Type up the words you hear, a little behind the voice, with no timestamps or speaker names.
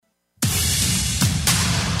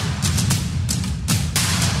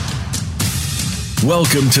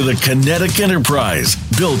Welcome to the Kinetic Enterprise,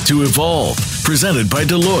 built to evolve, presented by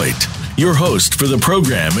Deloitte. Your host for the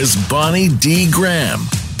program is Bonnie D. Graham.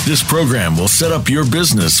 This program will set up your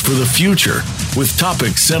business for the future with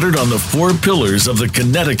topics centered on the 4 pillars of the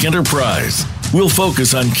Kinetic Enterprise. We'll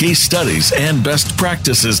focus on case studies and best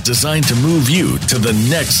practices designed to move you to the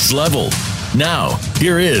next level. Now,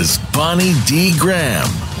 here is Bonnie D. Graham.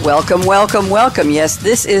 Welcome, welcome, welcome. Yes,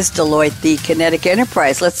 this is Deloitte, the Kinetic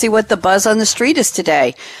Enterprise. Let's see what the buzz on the street is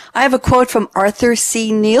today. I have a quote from Arthur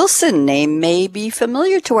C. Nielsen. Name may be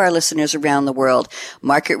familiar to our listeners around the world.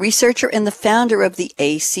 Market researcher and the founder of the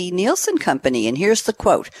A.C. Nielsen Company. And here's the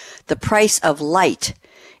quote. The price of light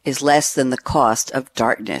is less than the cost of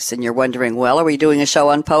darkness. And you're wondering, well, are we doing a show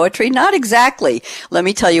on poetry? Not exactly. Let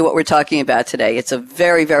me tell you what we're talking about today. It's a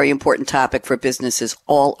very, very important topic for businesses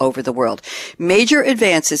all over the world. Major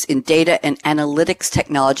advances in data and analytics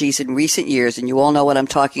technologies in recent years, and you all know what I'm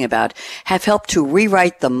talking about, have helped to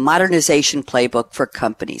rewrite the modernization playbook for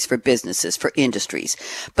companies, for businesses, for industries.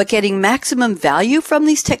 But getting maximum value from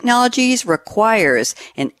these technologies requires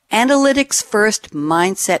an analytics-first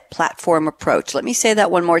mindset platform approach. Let me say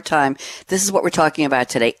that one more time. This is what we're talking about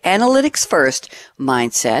today. Analytics-first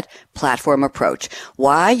mindset platform approach.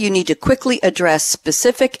 Why? You need to quickly address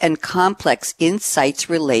specific and complex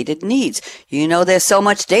insights-related needs. You know there's so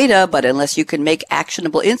much data, but unless you can make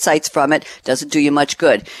actionable insights from it, doesn't do you much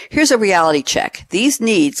good. Here's a reality check. These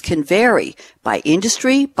needs can vary by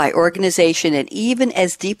industry, by organization, and even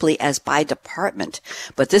as deeply as by department.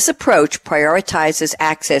 But this approach prioritizes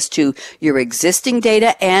access to your existing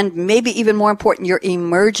data and maybe even more important, your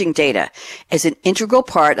emerging data as an integral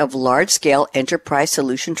part of large-scale enterprise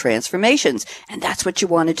solution transformations. And that's what you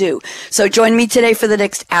want to do. So join me today for the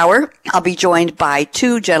next hour. I'll be joined by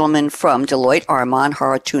 2 gentlemen from Deloitte, Arman,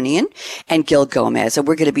 Haroutunian, and Gil Gomez. And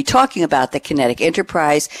we're going to be talking about the Kinetic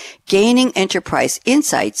Enterprise, gaining enterprise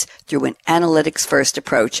insights through an analytics-first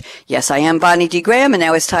approach. Yes, I am Bonnie D. Graham, and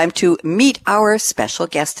now it's time to meet our special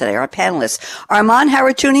guest today, our panelists. Arman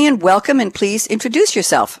Haroutunian, welcome, and please introduce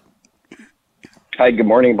yourself. Hi, good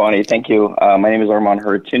morning, Bonnie. Thank you. My name is Arman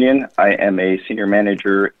Haroutunian. I am a senior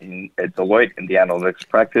manager at Deloitte in the analytics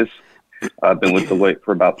practice. I've been with Deloitte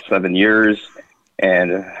for about 7 years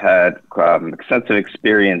and had extensive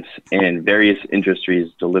experience in various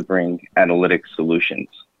industries delivering analytics solutions.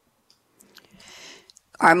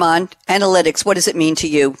 Arman, analytics, what does it mean to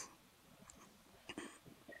you?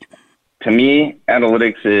 To me,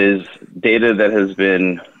 analytics is data that has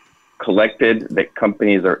been collected that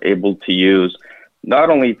companies are able to use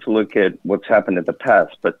not only to look at what's happened in the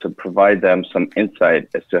past, but to provide them some insight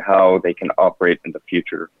as to how they can operate in the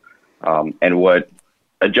future and what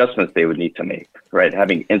adjustments they would need to make, right?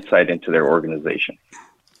 Having insight into their organization.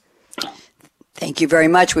 Thank you very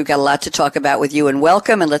much. We've got a lot to talk about with you, and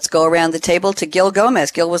welcome. And let's go around the table to Gil Gomez.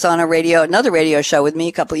 Gil was on another radio show with me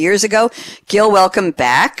a couple of years ago. Gil, welcome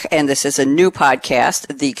back. And this is a new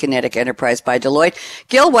podcast, The Kinetic Enterprise by Deloitte.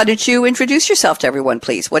 Gil, why don't you introduce yourself to everyone,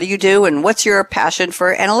 please? What do you do, and what's your passion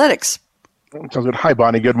for analytics? Sounds good. Hi,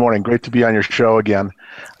 Bonnie. Good morning. Great to be on your show again.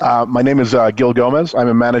 My name is Gil Gomez. I'm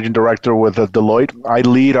a managing director with Deloitte. I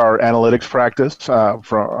lead our analytics practice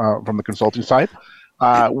from the consulting side.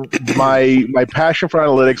 My passion for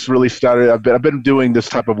analytics really started. I've been doing this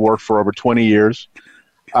type of work for over 20 years.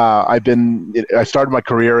 I started my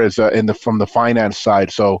career as from the finance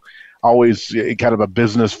side, so always kind of a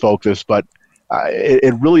business focus. But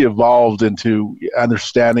it really evolved into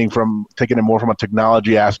understanding taking it more from a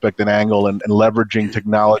technology aspect and angle, and leveraging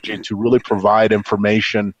technology to really provide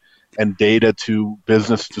information and data to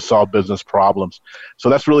business to solve business problems. So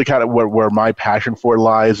that's really kind of where my passion for it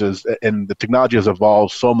lies, and the technology has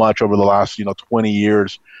evolved so much over the last 20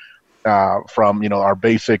 years, from our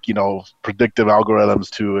basic predictive algorithms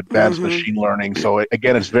to advanced machine learning. So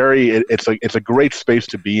again, it's a great space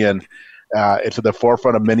to be in. It's at the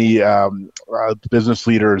forefront of many business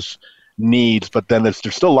leaders' needs, but then there's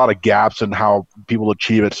still a lot of gaps in how people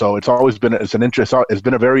achieve it. So it's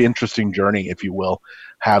been a very interesting journey, if you will,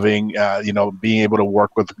 having being able to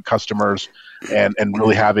work with customers and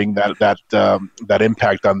really having that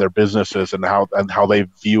impact on their businesses and how they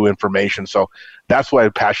view information. So that's why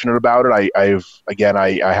I'm passionate about it.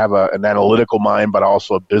 I have an analytical mind, but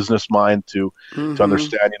also a business mind to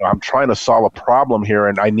understand. I'm trying to solve a problem here,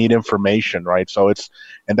 and I need information, right? So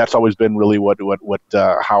that's always been really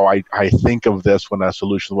how I think of this when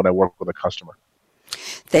I work with a customer.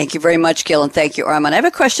 Thank you very much, Gil, and thank you, Arman. I have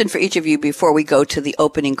a question for each of you before we go to the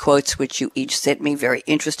opening quotes, which you each sent me. Very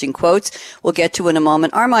interesting quotes we'll get to in a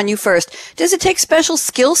moment. Arman, you first. Does it take special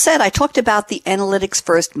skill set? I talked about the analytics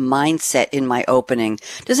first mindset in my opening.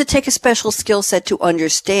 Does it take a special skill set to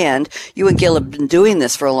understand? You and Gil have been doing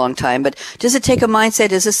this for a long time, but does it take a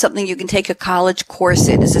mindset? Is this something you can take a college course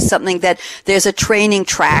in? Is this something that there's a training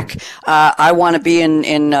track? I want to be in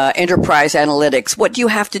enterprise analytics. What do you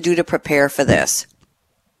have to do to prepare for this?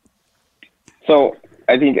 So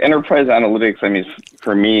I think enterprise analytics, I mean,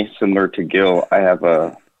 for me, similar to Gil, I have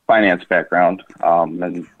a finance background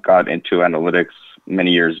and got into analytics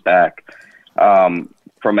many years back.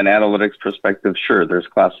 From an analytics perspective, sure, there's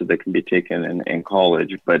classes that can be taken in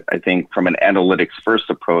college, but I think from an analytics first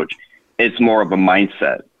approach, it's more of a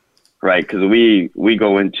mindset, right? Because we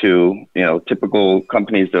go into, typical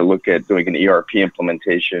companies that look at doing an ERP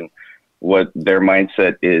implementation, what their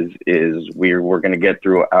mindset is we're going to get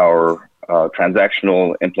through our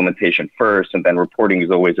transactional implementation first, and then reporting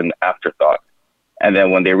is always an afterthought. And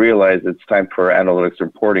then when they realize it's time for analytics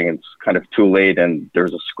reporting, it's kind of too late and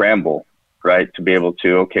there's a scramble, right? To be able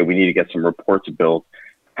to, okay, we need to get some reports built.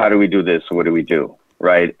 How do we do this? What do we do?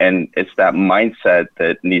 Right? And it's that mindset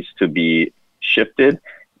that needs to be shifted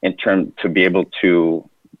in terms to be able to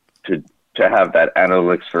have that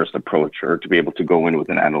analytics first approach, or to be able to go in with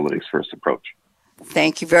an analytics first approach.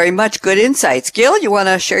 Thank you very much. Good insights. Gil, you want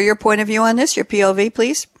to share your point of view on this, your POV,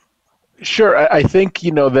 please? Sure. I think,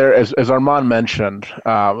 there, as Arman mentioned,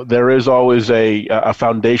 there is always a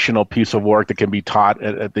foundational piece of work that can be taught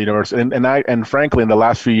at the university. And frankly, in the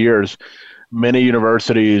last few years, many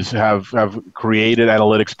universities have created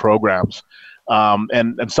analytics programs.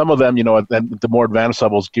 And some of them, at the more advanced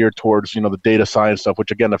levels, geared towards, the data science stuff,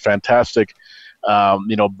 which, again, a fantastic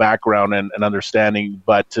background and understanding.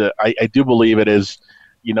 But I do believe it is,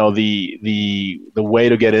 the way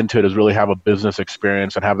to get into it is really have a business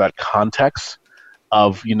experience and have that context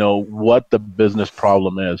of, what the business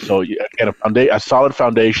problem is. So again, a solid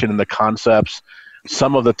foundation in the concepts,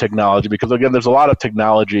 some of the technology, because again, there's a lot of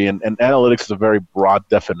technology and analytics is a very broad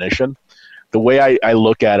definition. The way I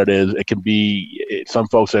look at it is it can be, some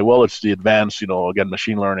folks say, well, it's the advanced, again,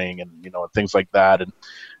 machine learning and, things like that. And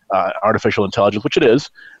artificial intelligence, which it is,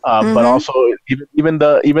 but also even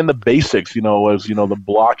the basics, was the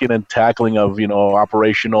blocking and tackling of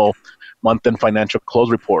operational month-end financial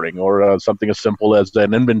close reporting, or something as simple as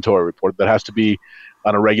an inventory report that has to be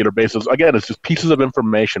on a regular basis. Again, it's just pieces of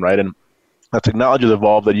information, right? And the technology has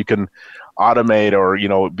evolved that you can automate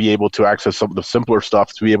or be able to access some of the simpler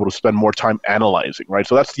stuff to be able to spend more time analyzing, right?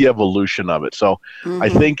 So that's the evolution of it. So I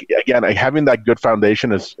think, again, having that good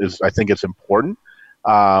foundation is I think it's important.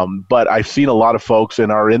 But I've seen a lot of folks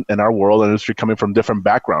in our world and industry coming from different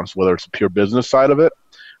backgrounds, whether it's a pure business side of it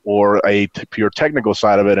or a pure technical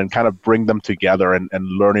side of it, and kind of bring them together and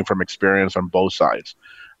learning from experience on both sides.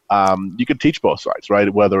 You can teach both sides,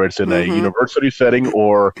 right? Whether it's in a university setting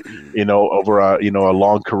or, over a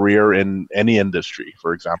long career in any industry,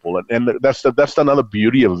 for example. And that's another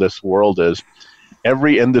beauty of this world is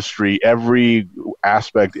every industry, every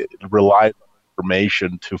aspect relies on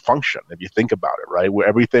information to function. If you think about it, right, where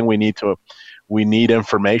everything we need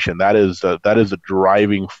information. That is a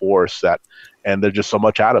driving force and there's just so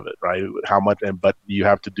much out of it, right? But you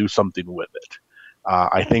have to do something with it.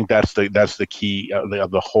 I think that's the key of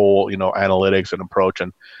the whole, analytics and approach.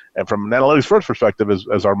 And from an analytics first perspective, as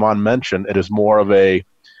Arman mentioned, it is more of an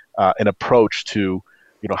approach to,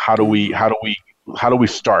 how do we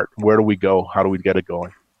start? Where do we go? How do we get it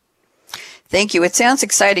going? Thank you. It sounds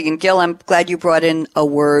exciting. And Gil, I'm glad you brought in a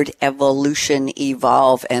word, evolution,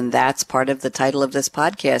 evolve. And that's part of the title of this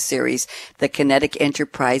podcast series, The Kinetic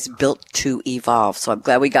Enterprise Built to Evolve. So I'm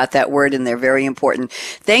glad we got that word in there. Very important.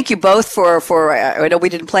 Thank you both for I know we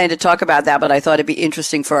didn't plan to talk about that, but I thought it'd be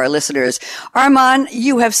interesting for our listeners. Arman,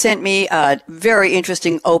 you have sent me a very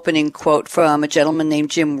interesting opening quote from a gentleman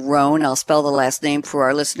named Jim Rohn. I'll spell the last name for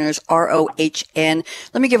our listeners, R-O-H-N.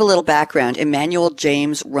 Let me give a little background. Emmanuel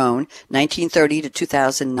James Rohn, 1930 to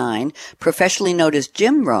 2009, professionally known as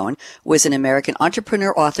Jim Rohn, was an American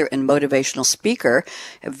entrepreneur, author, and motivational speaker.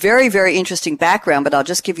 A very, very interesting background, but I'll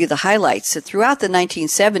just give you the highlights. So throughout the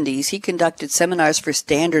 1970s, he conducted seminars for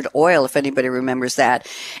Standard Oil, if anybody remembers that,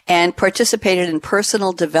 and participated in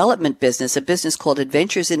personal development business, a business called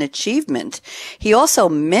Adventures in Achievement. He also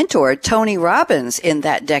mentored Tony Robbins in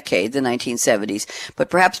that decade, the 1970s. But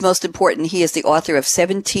perhaps most important, he is the author of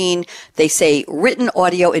 17, they say, written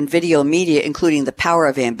audio and video media media, including The Power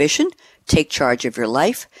of Ambition, Take Charge of Your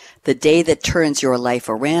Life, The Day That Turns Your Life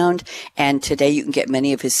Around, and today you can get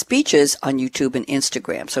many of his speeches on YouTube and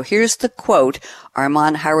Instagram. So here's the quote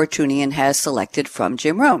Arman Haroutunian has selected from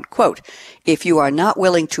Jim Rohn. Quote, "If you are not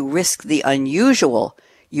willing to risk the unusual,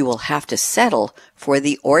 you will have to settle for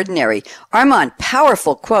the ordinary." Arman,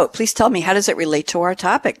 powerful quote. Please tell me, how does it relate to our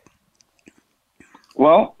topic?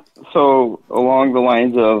 Well, so along the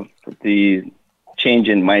lines of the change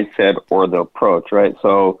in mindset or the approach, right?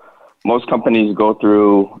 So most companies go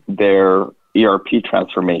through their ERP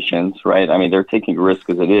transformations, right? I mean, they're taking risk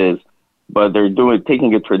as it is, but they're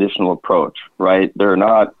taking a traditional approach, right? They're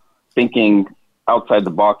not thinking outside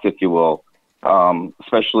the box, if you will,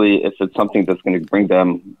 especially if it's something that's going to bring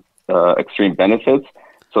them extreme benefits.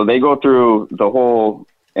 So they go through the whole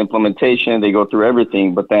implementation, they go through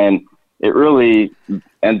everything, but then it really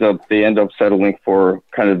they end up settling for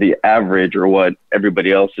kind of the average or what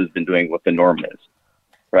everybody else has been doing, what the norm is.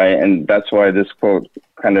 Right. And that's why this quote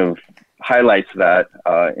kind of highlights that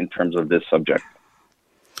in terms of this subject.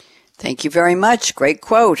 Thank you very much. Great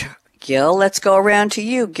quote. Gil, let's go around to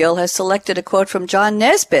you. Gil has selected a quote from John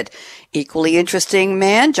Nesbitt. Equally interesting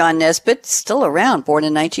man. John Nesbitt, still around, born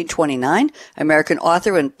in 1929, American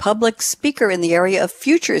author and public speaker in the area of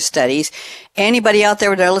future studies. Anybody out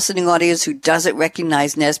there in our listening audience who doesn't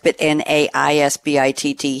recognize Nesbitt,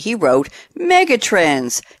 Naisbitt, he wrote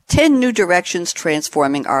Megatrends, 10 New Directions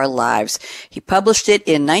Transforming Our Lives. He published it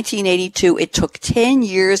in 1982. It took 10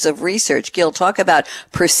 years of research. Gil, talk about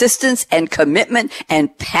persistence and commitment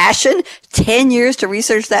and passion. 10 years to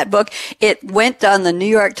research that book. It went on the New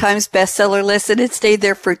York Times bestseller list, and it stayed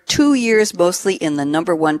there for 2 years, mostly in the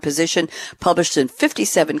 #1 position. Published in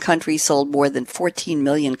 57 countries, sold more than 14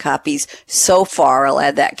 million copies so far. I'll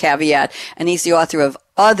add that caveat. And he's the author of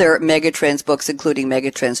other Megatrends books, including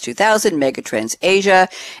Megatrends 2000, Megatrends Asia,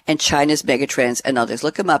 and China's Megatrends, and others.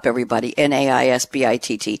 Look him up, everybody.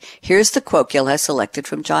 Naisbitt. Here's the quote Gil has selected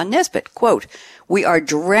from John Nesbitt. Quote, "We are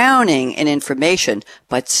drowning in information,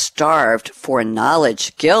 but starved for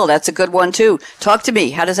knowledge." Gil, that's a good one, too. Talk to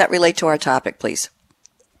me. How does that relate to our topic, please?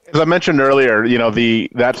 As I mentioned earlier,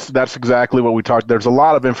 that's exactly what we talked. There's a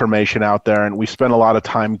lot of information out there, and we spend a lot of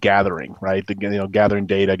time gathering, right? Gathering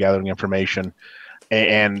data, gathering information,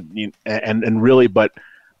 and really, but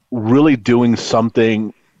really doing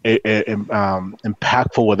something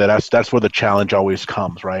impactful with it. That's where the challenge always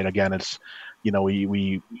comes, right? Again, it's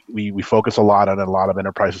we focus a lot on it. A lot of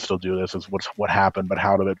enterprises still do this. Is what happened, but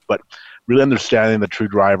how did it? But really understanding the true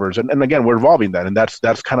drivers, and again, we're evolving that, and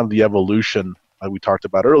that's kind of the evolution we talked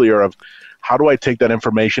about earlier of how do I take that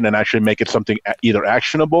information and actually make it something either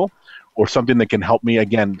actionable or something that can help me,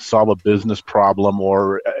 again, solve a business problem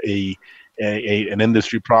or an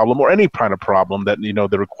industry problem or any kind of problem that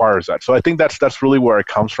that requires that. So I think that's really where it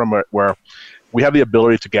comes from, where we have the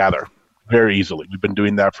ability to gather very easily. We've been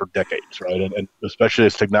doing that for decades, right? And especially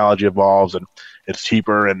as technology evolves and it's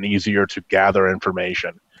cheaper and easier to gather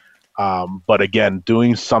information. But again,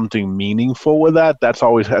 doing something meaningful with that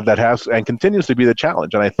has and continues to be the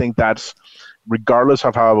challenge. And I think that's regardless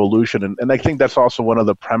of how evolution, and I think that's also one of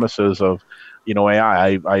the premises of,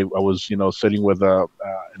 AI. I was, sitting with an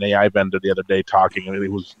AI vendor the other day talking, and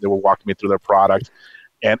they were walking me through their product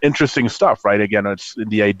and interesting stuff, right? Again,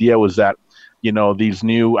 the idea was that, these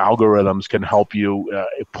new algorithms can help you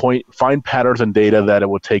find patterns in data that it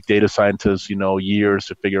will take data scientists, years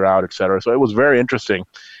to figure out, et cetera. So it was very interesting.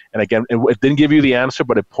 And again, it didn't give you the answer,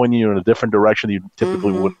 but it pointed you in a different direction you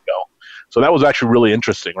typically wouldn't go. So that was actually really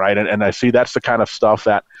interesting, right? And I see that's the kind of stuff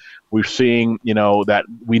that we're seeing, that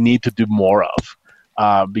we need to do more of.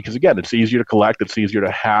 Because again, it's easier to collect, it's easier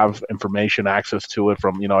to have information, access to it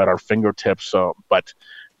from, at our fingertips. So, but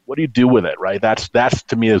what do you do with it, right? That's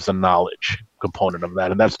to me is the knowledge component of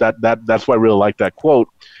that. And that's why I really like that quote.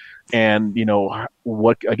 And,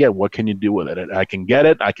 what can you do with it? I can get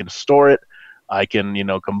it, I can store it, I can,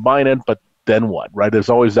 combine it, but then what, right? There's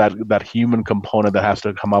always that human component that has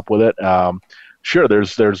to come up with it. Sure,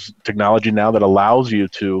 there's technology now that allows you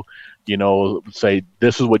to, say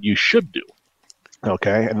this is what you should do.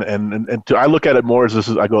 Okay, and I look at it more as this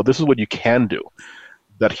is what you can do.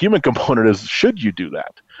 That human component is should you do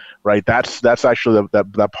that, right? That's actually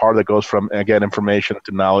that part that goes from, again, information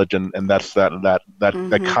to knowledge, and that's that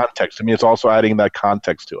context. I mean, it's also adding that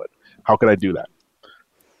context to it. How can I do that?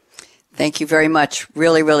 Thank you very much.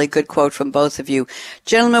 Really, really good quote from both of you.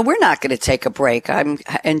 Gentlemen, we're not going to take a break. I'm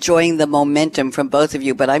enjoying the momentum from both of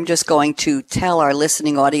you, but I'm just going to tell our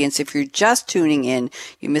listening audience, if you're just tuning in,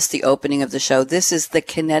 you missed the opening of the show. This is the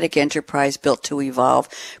Kinetic Enterprise Built to Evolve,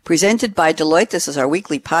 presented by Deloitte. This is our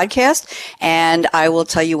weekly podcast, and I will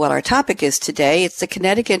tell you what our topic is today. It's the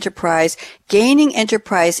Kinetic Enterprise, gaining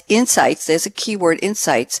enterprise insights. There's a keyword,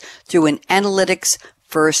 insights, through an analytics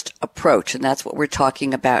first approach, and that's what we're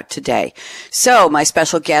talking about today. So my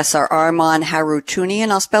special guests are Arman Haroutunian.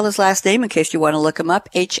 I'll spell his last name in case you want to look him up.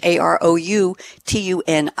 Haroutunian,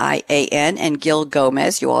 and Gil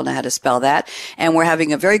Gomez. You all know how to spell that. And we're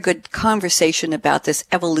having a very good conversation about this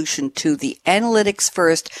evolution to the analytics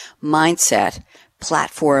first mindset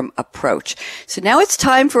platform approach. So now it's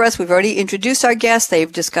time for us. We've already introduced our guests.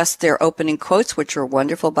 They've discussed their opening quotes, which are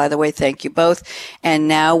wonderful, by the way. Thank you both. And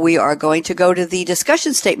now we are going to go to the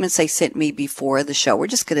discussion statements they sent me before the show. We're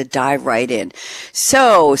just going to dive right in.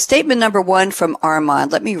 So statement number 1 from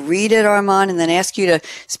Arman. Let me read it, Arman, and then ask you to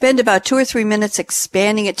spend about 2 or 3 minutes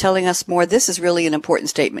expanding it, telling us more. This is really an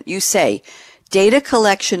important statement. You say, data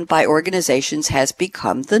collection by organizations has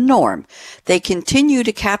become the norm. They continue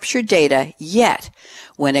to capture data, yet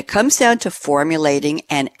when it comes down to formulating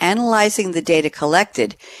and analyzing the data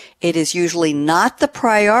collected, it is usually not the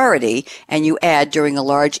priority, and you add during a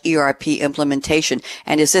large ERP implementation.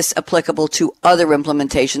 And is this applicable to other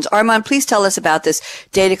implementations? Arman, please tell us about this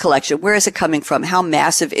data collection. Where is it coming from? How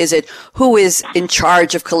massive is it? Who is in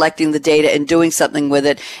charge of collecting the data and doing something with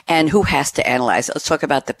it? And who has to analyze it? Let's talk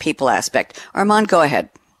about the people aspect. Arman, go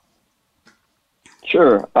ahead.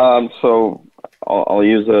 Sure. So I'll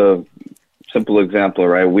use a simple example,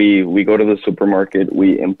 right? We go to the supermarket,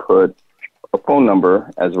 we input a phone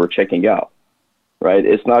number as we're checking out, right?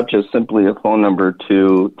 It's not just simply a phone number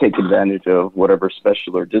to take advantage of whatever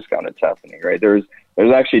special or discount is happening, right? There's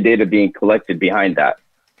actually data being collected behind that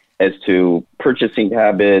as to purchasing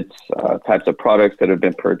habits, types of products that have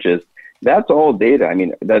been purchased. That's all data. I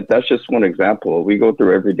mean, that's just one example. We go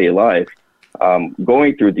through everyday life,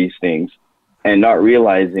 going through these things and not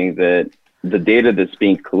realizing that the data that's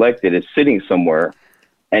being collected is sitting somewhere.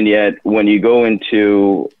 And yet when you go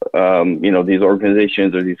into, these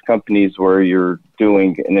organizations or these companies where you're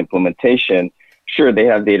doing an implementation, sure, they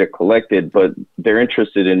have data collected, but they're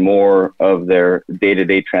interested in more of their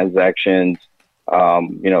day-to-day transactions,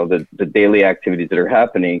 the daily activities that are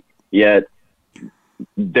happening, yet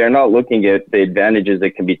they're not looking at the advantages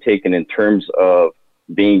that can be taken in terms of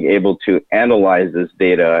being able to analyze this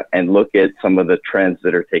data and look at some of the trends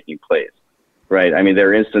that are taking place. Right. I mean, there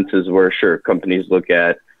are instances where, sure, companies look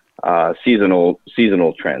at seasonal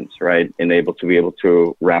trends, right, and be able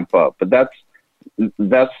to ramp up. But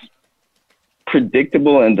that's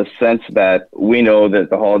predictable in the sense that we know that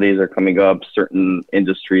the holidays are coming up. Certain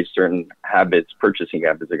industries, certain habits, purchasing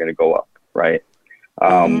habits are going to go up, right?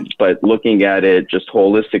 But looking at it just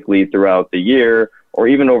holistically throughout the year, or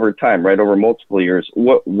even over time, right, over multiple years,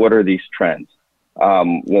 what are these trends?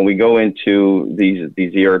 When we go into these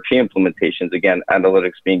ERP implementations, again,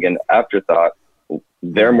 analytics being an afterthought,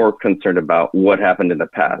 they're more concerned about what happened in the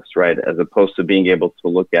past, right? As opposed to being able to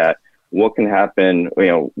look at what can happen,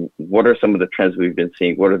 what are some of the trends we've been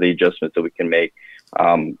seeing? What are the adjustments that we can make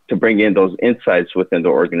to bring in those insights within the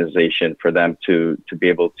organization for them to be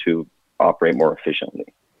able to operate more efficiently?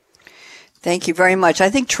 Thank you very much. I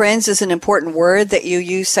think trends is an important word that you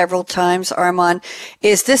use several times, Arman.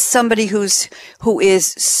 Is this somebody who is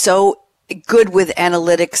so good with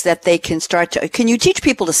analytics that they can can you teach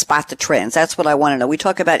people to spot the trends? That's what I want to know. We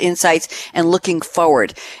talk about insights and looking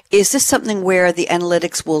forward. Is this something where the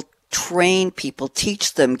analytics will train people,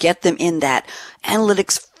 teach them, get them in that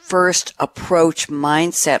analytics first approach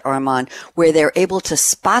mindset, Arman, where they're able to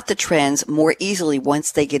spot the trends more easily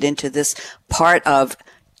once they get into this part of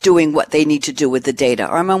doing what they need to do with the data?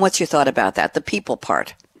 Arman, what's your thought about that, the people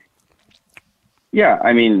part? Yeah,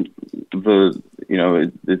 I mean, the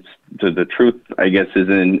truth, I guess,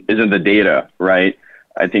 isn't the data, right?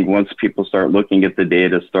 I think once people start looking at the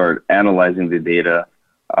data, start analyzing the data,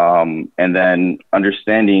 and then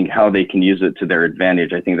understanding how they can use it to their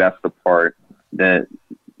advantage, I think that's the part that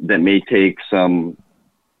may take some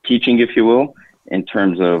teaching, if you will, in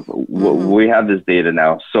terms of we have this data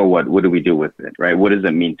now, so what do we do with it, right? What does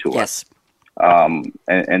it mean to us?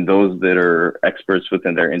 And those that are experts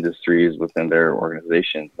within their industries, within their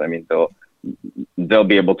organizations, I mean, they'll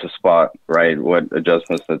be able to spot, right, what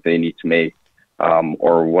adjustments that they need to make,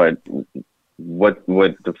 or what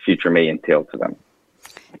the future may entail to them.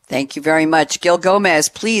 Thank you very much. Gil Gomez,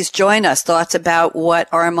 please join us. Thoughts about what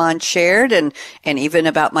Arman shared and even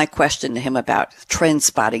about my question to him about trend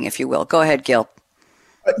spotting, if you will. Go ahead, Gil.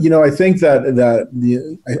 I think that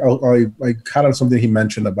I kind of something he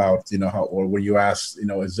mentioned about, how, or when you asked,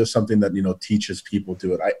 is this something that, teaches people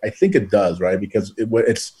to it? I think it does, right? Because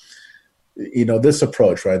it's, this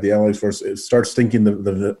approach, right? The analytics first, it starts thinking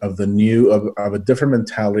of a different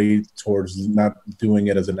mentality towards not doing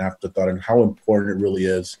it as an afterthought, and how important it really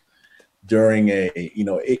is during a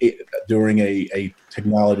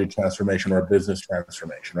technology transformation or a business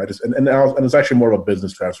transformation, right? And it's actually more of a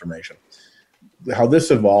business transformation. How this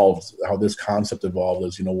concept evolved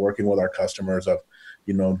is, working with our customers of,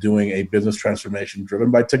 doing a business transformation driven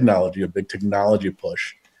by technology, a big technology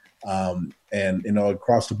push, and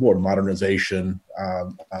across the board, modernization,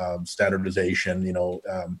 standardization,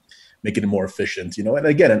 making it more efficient, and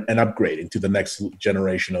again, and upgrading to the next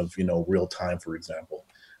generation of, real time, for example,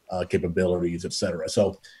 capabilities, et cetera.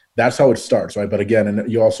 So that's how it starts, right? But again,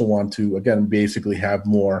 and you also want to, again, basically have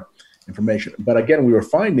more information. But again, we were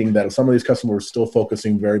finding that some of these customers were still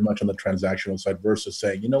focusing very much on the transactional side versus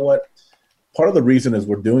saying, you know what, part of the reason is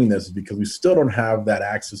we're doing this is because we still don't have that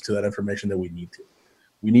access to that information that we need to.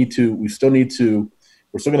 We're still going to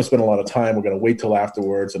spend a lot of time. We're going to wait till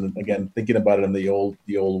afterwards. And again, thinking about it in the old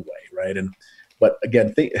way, right? But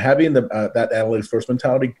again, having that analytics first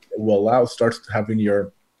mentality will starts having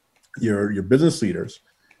your business leaders,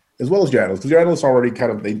 as well as your analysts, because your analysts already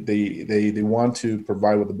kind of, they want to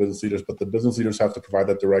provide with the business leaders, but the business leaders have to provide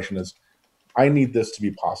that direction is, I need this to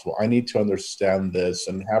be possible. I need to understand this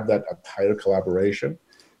and have that tighter collaboration,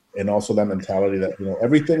 and also that mentality that,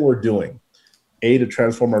 everything we're doing, to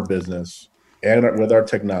transform our business and with our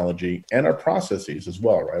technology and our processes as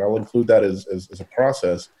well, right? I'll include that as a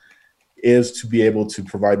process, is to be able to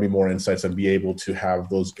provide me more insights and be able to have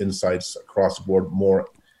those insights across the board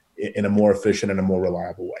in a more efficient and a more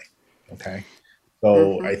reliable way. Okay.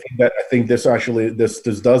 So I think this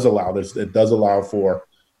does allow for,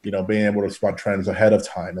 being able to spot trends ahead of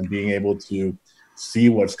time and being able to see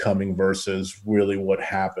what's coming versus really what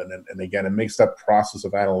happened. And again, it makes that process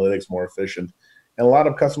of analytics more efficient. And a lot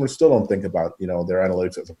of customers still don't think about, their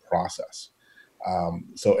analytics as a process.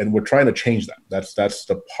 And we're trying to change that. That's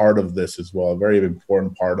the part of this as well. A very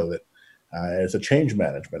important part of it. It's a change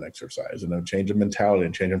management exercise and a change of mentality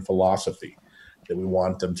and change in philosophy that we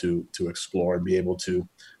want them to explore and be able to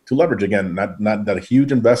leverage. Again, not that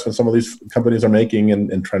huge investment some of these companies are making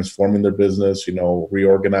in transforming their business,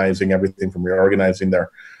 reorganizing everything from reorganizing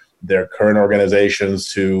their current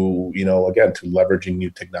organizations to, again, to leveraging new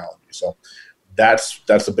technology. So that's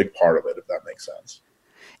a big part of it, if that makes sense.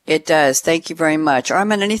 It does. Thank you very much.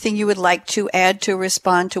 Arman, anything you would like to add to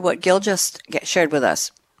respond to what Gil just shared with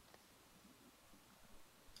us?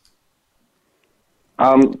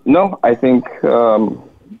 No, I think,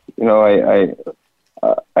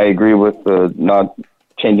 I agree with not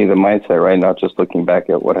changing the mindset, right? Not just looking back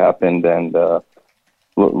at what happened and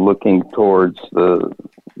looking towards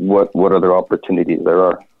what other opportunities there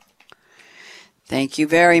are. Thank you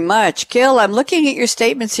very much. Gil, I'm looking at your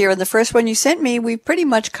statements here, and the first one you sent me, we pretty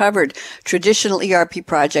much covered. Traditional ERP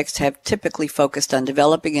projects have typically focused on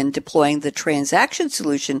developing and deploying the transaction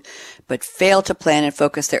solution, but fail to plan and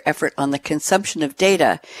focus their effort on the consumption of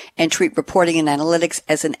data and treat reporting and analytics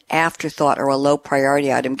as an afterthought or a low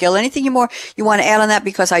priority item. Gil, anything you want to add on that?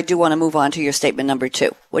 Because I do want to move on to your statement number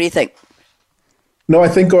 2. What do you think? No, I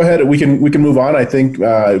think go ahead. We can move on. I think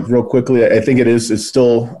real quickly. I think it's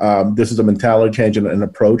still this is a mentality change and an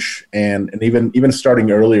approach, and even starting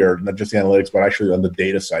earlier, not just the analytics, but actually on the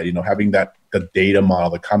data side. Having the data model,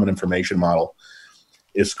 the common information model,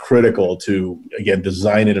 is critical to, again,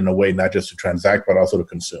 design it in a way not just to transact but also to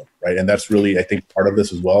consume, right? And that's really, I think, part of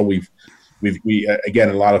this as well. We again,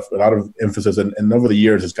 a lot of emphasis, and over the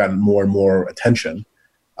years, it's gotten more and more attention.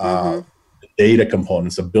 Data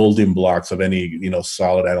components, the building blocks of any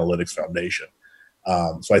solid analytics foundation.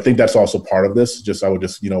 So I think that's also part of this. I would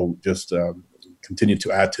continue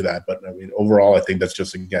to add to that. But I mean, overall, I think that's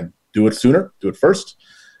just, again, do it sooner, do it first,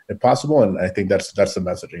 if possible. And I think that's the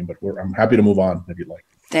messaging. But I'm happy to move on if you'd like.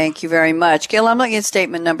 Thank you very much. Gil, I'm looking at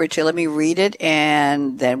statement number 2. Let me read it,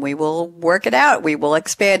 and then we will work it out. We will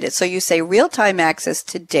expand it. So you say real-time access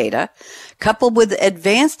to data, coupled with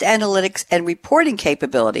advanced analytics and reporting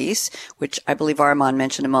capabilities, which I believe Arman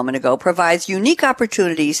mentioned a moment ago, provides unique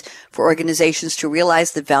opportunities for organizations to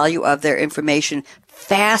realize the value of their information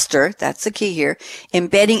faster, that's the key here,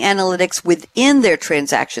 embedding analytics within their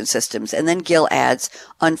transaction systems. And then Gil adds,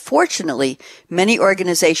 unfortunately, many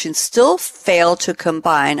organizations still fail to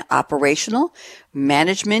combine operational,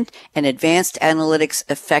 management, and advanced analytics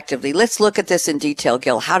effectively. Let's look at this in detail,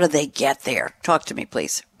 Gil. How do they get there? Talk to me,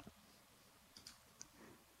 please.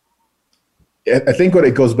 I think what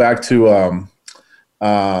it goes back to,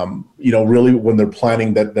 really when they're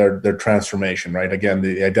planning their transformation, right? Again,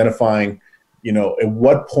 the identifying, at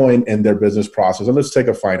what point in their business process, and let's take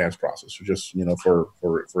a finance process, just,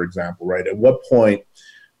 for example, right? At what point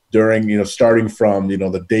during, starting from,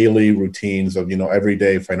 the daily routines of,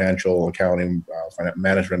 everyday financial accounting,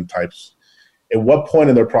 management types, at what point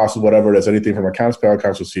in their process, whatever it is, anything from accounts payable,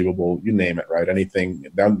 accounts receivable, you name it, right? Anything,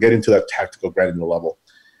 down getting to that tactical granular level.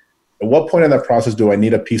 At what point in that process do I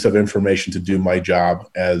need a piece of information to do my job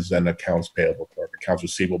as an accounts payable clerk, accounts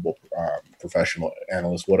receivable professional,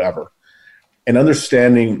 analyst, whatever, and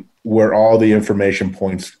understanding where all the information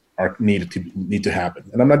points are need to happen.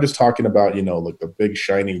 And I'm not just talking about, like the big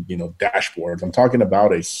shiny, dashboards. I'm talking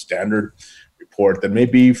about a standard report that may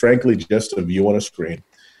be, frankly, just a view on a screen.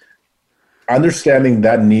 Understanding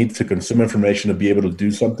that need to consume information to be able to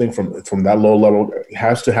do something from that low level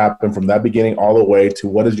has to happen from that beginning all the way to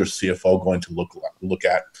what is your CFO going to look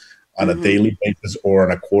at on a daily basis or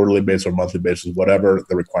on a quarterly basis or monthly basis, whatever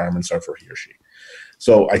the requirements are for he or she.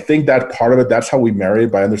 So I think that part of it, that's how we marry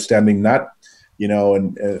it, by understanding not,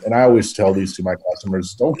 and I always tell these to my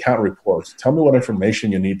customers, don't count reports. Tell me what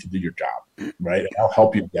information you need to do your job, right? And I'll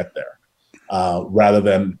help you get there. Rather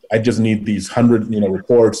than I just need these 100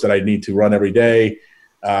 reports that I need to run every day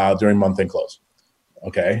during month-end close.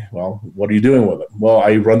 Okay, well, what are you doing with it? Well,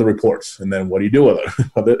 I run the reports, and then what do you do with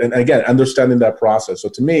it? And again, understanding that process. So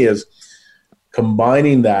to me is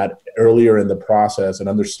combining that earlier in the process and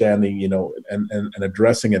understanding, and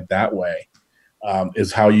addressing it that way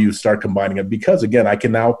is how you start combining it. Because again, I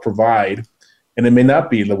can now provide. And it may not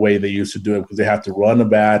be the way they used to do it because they have to run a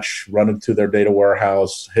batch, run it to their data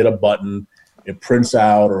warehouse, hit a button, it prints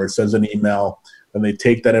out or it sends an email, and they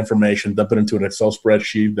take that information, dump it into an Excel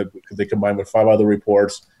spreadsheet that they combine with 5 other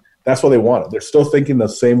reports. That's what they wanted. They're still thinking the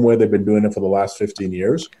same way they've been doing it for the last 15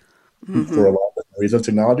 years for a lot of reasons,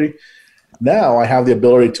 technology. Now I have the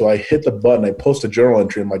ability to, I hit the button, I post a journal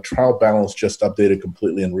entry, and my trial balance just updated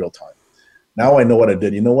completely in real time. Now I know what I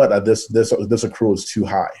did. You know what? This accrual is too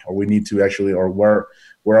high, or we need to actually, or where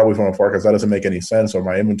are we from a forecast? That doesn't make any sense, or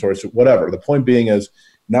my inventory, whatever. The point being is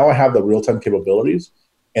now I have the real-time capabilities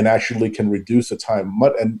and actually can reduce the time.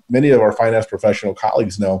 And many of our finance professional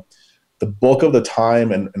colleagues know the bulk of the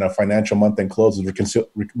time in a financial month-end close is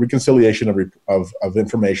reconciliation of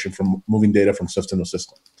information from moving data from system to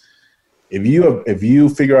system. If you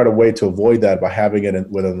figure out a way to avoid that by having it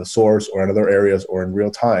within the source or in other areas or in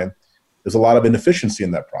real time, there's a lot of inefficiency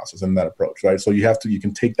in that process and that approach, right? So you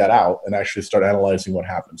can take that out and actually start analyzing what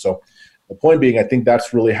happened. So the point being, I think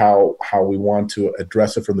that's really how we want to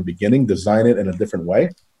address it from the beginning, design it in a different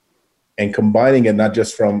way, and combining it not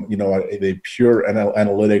just from a pure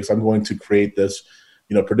analytics. I'm going to create this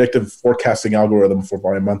predictive forecasting algorithm for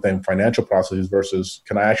my month-end financial processes versus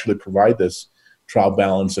can I actually provide this trial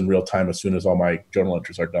balance in real time as soon as all my journal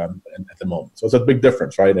entries are done at the moment. So it's a big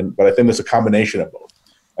difference, right? But I think it's a combination of both.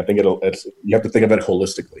 I think you have to think of it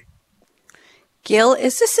holistically. Gil,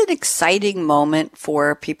 is this an exciting moment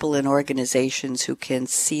for people in organizations who can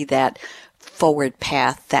see that forward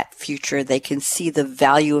path, that future? They can see the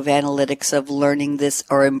value of analytics, of learning this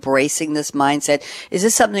or embracing this mindset. Is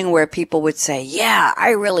this something where people would say, yeah, I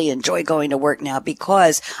really enjoy going to work now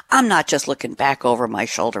because I'm not just looking back over my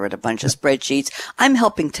shoulder at a bunch of spreadsheets. I'm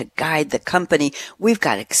helping to guide the company. We've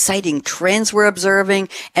got exciting trends we're observing,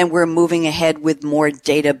 and we're moving ahead with more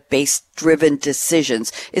database driven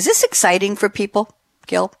decisions. Is this exciting for people,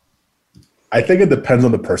 Gil? I think it depends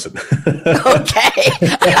on the person. Okay.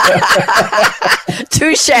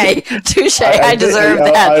 Touche. I deserve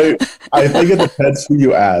that. I think it depends who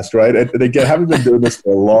you ask, right? And again, having been doing this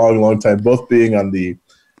for a long, long time, both being on the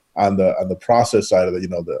process side of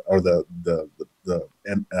the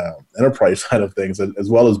enterprise side of things, as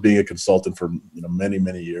well as being a consultant for many,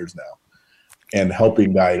 many years now, and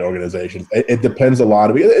helping guide organizations. It depends a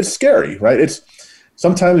lot. It's scary, right?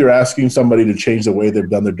 Sometimes you're asking somebody to change the way they've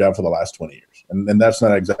done their job for the last 20 years. And that's not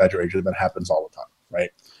an exaggeration. That happens all the time, right?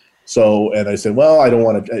 So, and I said, well, I don't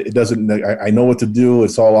want to, I know what to do.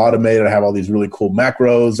 It's all automated. I have all these really cool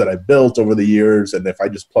macros that I built over the years. And if I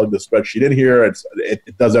just plug the spreadsheet in here,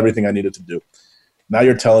 it does everything I needed to do. Now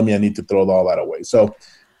you're telling me I need to throw all that away. So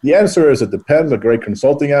the answer is it depends, a great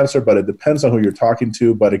consulting answer, but it depends on who you're talking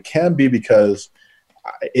to. But it can be because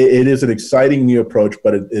it is an exciting new approach,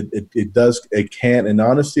 but it can, in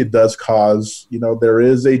honesty, it does cause, there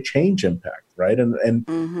is a change impact, right?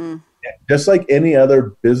 And just like any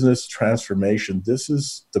other business transformation, this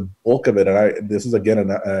is the bulk of it. And this is, again,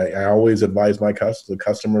 and I always advise my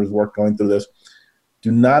customers going through this,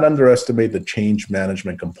 do not underestimate the change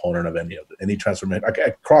management component of any transformation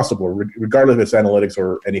across the board, regardless if it's analytics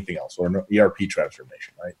or anything else, or an ERP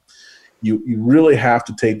transformation, right? you really have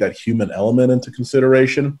to take that human element into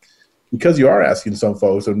consideration, because you are asking some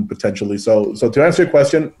folks, and potentially so to answer your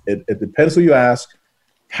question, it depends who you ask,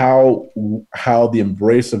 how the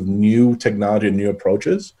embrace of new technology and new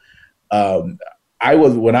approaches.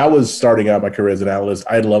 When I was starting out my career as an analyst,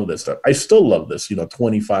 I loved this stuff. I still love this,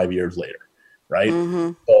 25 years later, right?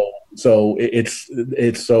 Mm-hmm. So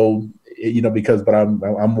it's so, but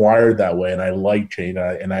I'm wired that way, and I like change,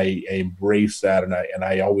 and I embrace that, and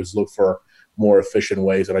I always look for more efficient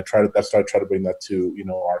ways, and that's why I try to bring that to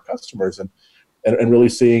our customers, and really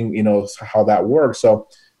seeing how that works. So,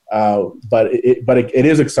 but it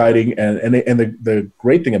is exciting, and the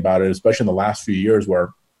great thing about it, especially in the last few years,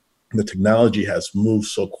 where the technology has moved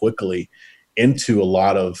so quickly into a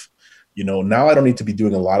lot of, now I don't need to be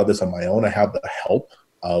doing a lot of this on my own. I have the help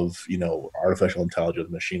of, artificial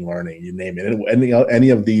intelligence, machine learning, you name it. Any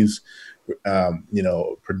of these,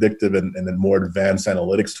 predictive and then more advanced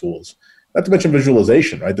analytics tools, not to mention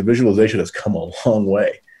visualization, right? The visualization has come a long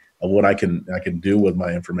way of what I can do with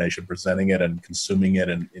my information, presenting it and consuming it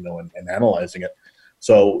and analyzing it.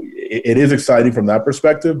 So it is exciting from that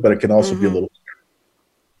perspective, but it can also be a little.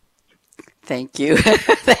 Thank you.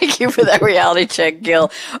 Thank you for that reality check, Gil.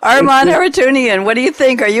 Arman, Haroutunian, what do you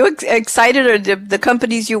think? Are you excited, or the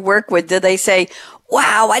companies you work with, do they say,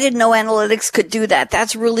 wow, I didn't know analytics could do that.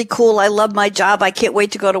 That's really cool. I love my job. I can't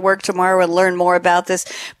wait to go to work tomorrow and learn more about this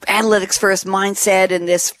analytics first mindset and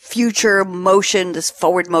this future motion, this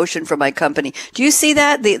forward motion for my company. Do you see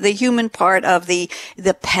that? The human part of the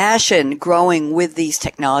passion growing with these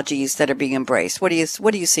technologies that are being embraced. What do you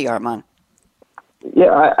see, Arman?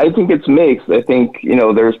 Yeah, I think it's mixed. I think,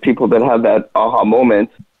 there's people that have that aha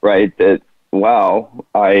moment, right? That, wow,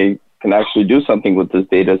 I can actually do something with this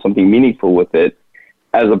data, something meaningful with it,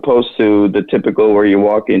 as opposed to the typical where you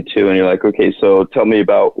walk into and you're like, okay, so tell me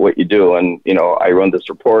about what you do. And, I run this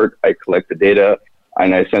report, I collect the data,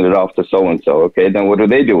 and I send it off to so-and-so. Okay, then what do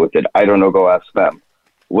they do with it? I don't know, go ask them.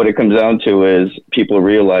 What it comes down to is people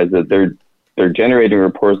realize that they're generating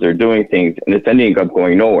reports, they're doing things, and it's ending up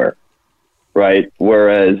going nowhere. Right.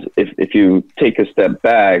 Whereas if you take a step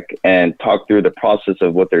back and talk through the process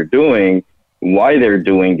of what they're doing, why they're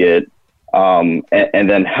doing it, and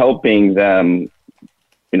then helping them,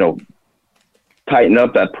 tighten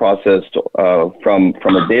up that process from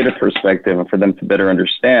a data perspective and for them to better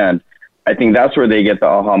understand, I think that's where they get the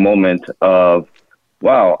aha moment of,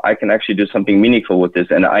 wow, I can actually do something meaningful with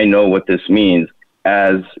this. And I know what this means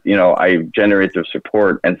as, I generate this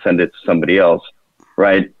report and send it to somebody else.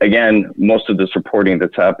 Right. Again, most of this reporting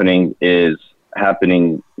that's happening is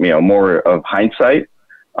happening, more of hindsight,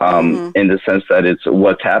 in the sense that it's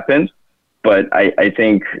what's happened. But I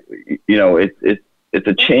think, it's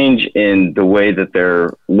a change in the way that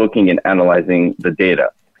they're looking and analyzing the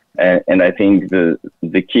data. And I think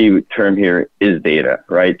the key term here is data,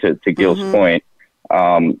 right? To Gil's point,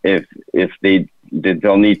 if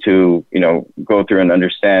they'll need to, go through and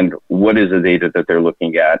understand what is the data that they're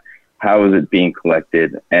looking at. How is it being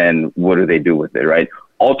collected, and what do they do with it, right?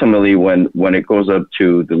 Ultimately, when it goes up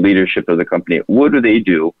to the leadership of the company, what do they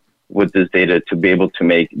do with this data to be able to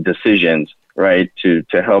make decisions, right, to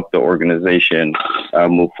help the organization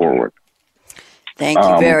move forward? Thank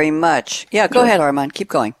you very much. Yeah, go ahead, Arman. Keep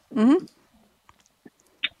going. Mm-hmm.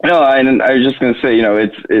 No, and I was just going to say,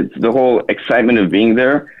 it's the whole excitement of being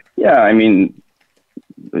there. Yeah, I mean,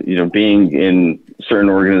 being in certain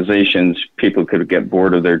organizations, people could get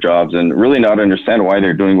bored of their jobs and really not understand why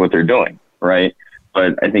they're doing what they're doing, right?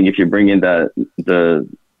 But I think if you bring in that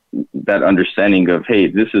understanding of, hey,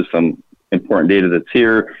 this is some important data that's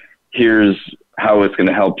here, here's how it's going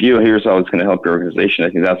to help you, here's how it's going to help your organization,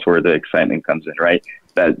 I think that's where the excitement comes in, right?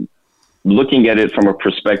 That looking at it from a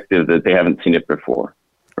perspective that they haven't seen it before,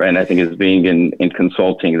 right? And I think as being in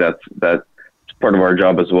consulting, that's part of our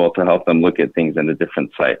job as well, to help them look at things in a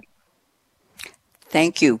different sight.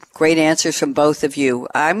 Thank you. Great answers from both of you.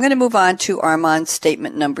 I'm going to move on to Arman's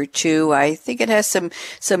statement number 2. I think it has some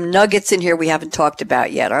nuggets in here we haven't talked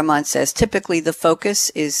about yet. Arman says, typically the focus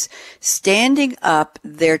is standing up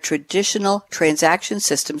their traditional transaction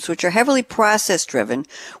systems, which are heavily process driven,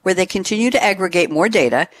 where they continue to aggregate more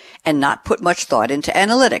data and not put much thought into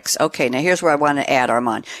analytics. Okay, now here's where I want to add,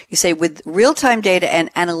 Arman. You say with real-time data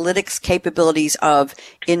and analytics capabilities of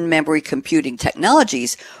in-memory computing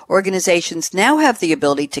technologies, organizations now have the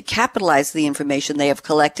ability to capitalize the information they have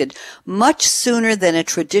collected much sooner than a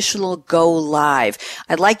traditional go live.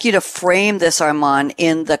 I'd like you to frame this, Arman,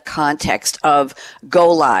 in the context of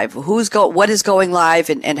go live. What is going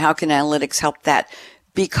live, and how can analytics help that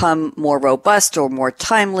become more robust or more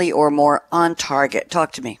timely or more on target?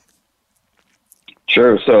 Talk to me.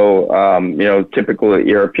 Sure. So, typical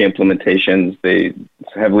ERP implementations, they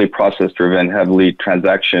heavily process driven, heavily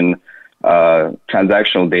transactional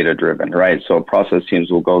data driven, right? So process teams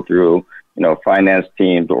will go through, finance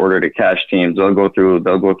teams, order to cash teams. They'll go through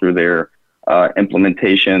their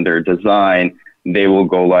implementation, their design. They will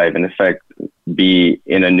go live, in effect, be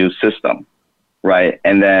in a new system, right?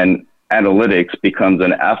 And then analytics becomes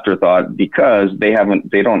an afterthought because they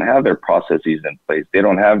don't have their processes in place. They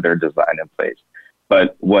don't have their design in place.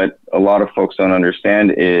 But what a lot of folks don't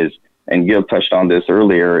understand is, and Gil touched on this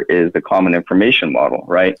earlier, is the common information model,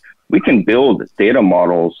 right? We can build data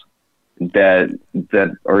models that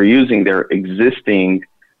are using their existing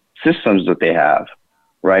systems that they have,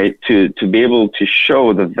 right? To be able to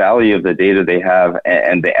show the value of the data they have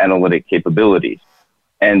and the analytic capabilities.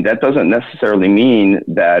 And that doesn't necessarily mean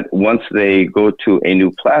that once they go to a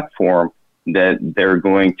new platform that they're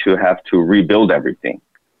going to have to rebuild everything.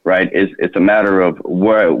 Right? It's a matter of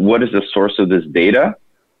what is the source of this data,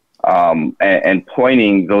 and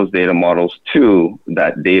pointing those data models to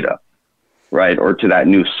that data, right? Or to that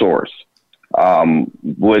new source.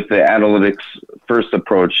 With the analytics first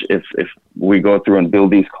approach, if we go through and build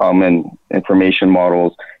these common information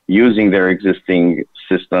models using their existing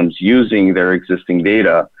systems, using their existing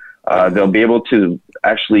data, they'll be able to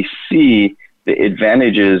actually see the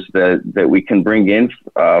advantages that we can bring in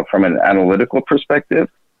from an analytical perspective,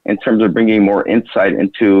 in terms of bringing more insight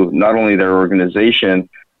into not only their organization,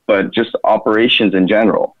 but just operations in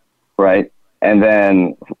general, right? And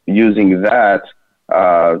then using that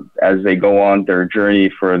as they go on their journey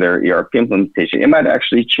for their ERP implementation, it might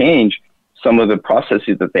actually change some of the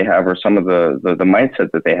processes that they have or some of the mindset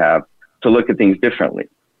that they have to look at things differently,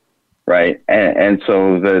 right? And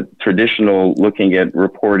so the traditional looking at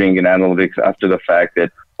reporting and analytics after the fact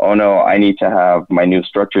that, oh no, I need to have my new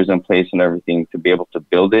structures in place and everything to be able to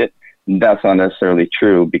build it. That's not necessarily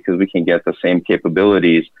true, because we can get the same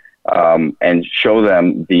capabilities and show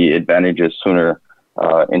them the advantages sooner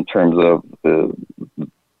in terms of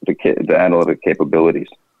the analytic capabilities.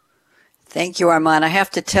 Thank you, Arman. I have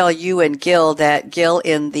to tell you and Gil that Gil,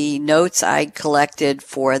 in the notes I collected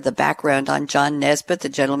for the background on John Nesbitt, the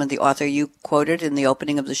gentleman, the author you quoted in the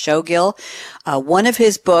opening of the show, Gil, one of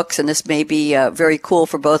his books, and this may be very cool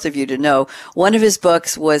for both of you to know, one of his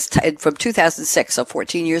books was from 2006, so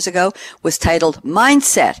 14 years ago, was titled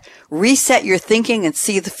Mindset, Reset Your Thinking and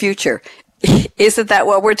See the Future. Isn't that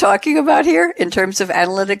what we're talking about here in terms of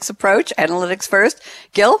analytics approach, analytics first?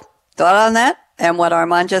 Gil, thought on that? And what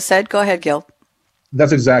Arman just said? Go ahead, Gil.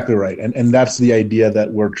 That's exactly right. And that's the idea,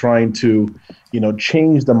 that we're trying to,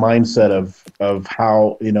 change the mindset of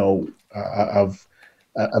how,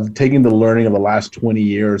 of taking the learning of the last 20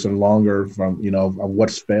 years and longer from, of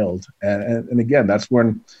what's failed. And again, that's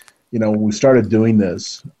when, when we started doing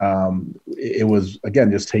this, it was, again,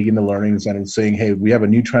 just taking the learnings and saying, hey, we have a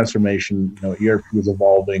new transformation, ERP is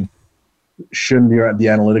evolving. Shouldn't the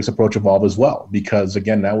analytics approach evolve as well? Because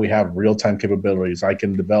again, now we have real-time capabilities. I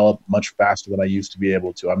can develop much faster than I used to be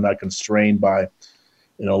able to. I'm not constrained by,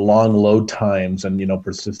 long load times and,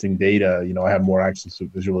 persisting data. I have more access to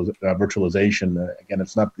virtualization. Again,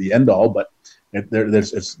 it's not the end all, but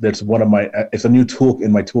there's one of my, it's a new tool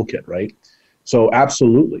in my toolkit, right? So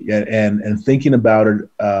absolutely. And thinking about it,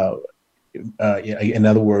 in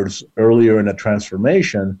other words, earlier in a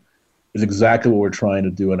transformation, is exactly what we're trying to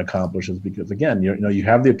do and accomplish. Is because, again, you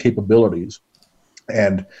have the capabilities,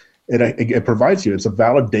 and it provides you. It's a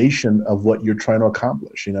validation of what you're trying to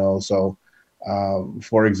accomplish. So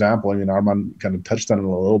for example, Arman kind of touched on it a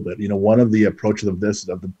little bit. One of the approaches of this,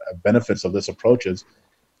 of the benefits of this approach is,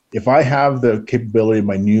 if I have the capability of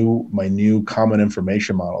my new common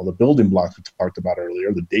information model, the building blocks we talked about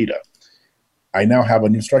earlier, the data, I now have a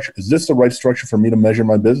new structure. Is this the right structure for me to measure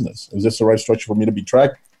my business? Is this the right structure for me to be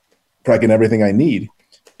tracking everything I need?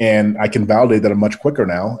 And I can validate that much quicker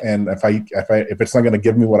now. And if it's not going to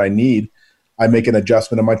give me what I need, I make an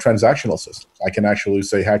adjustment in my transactional systems. I can actually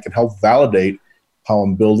say, hey, I can help validate how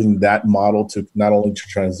I'm building that model to not only to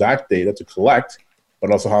transact data, to collect,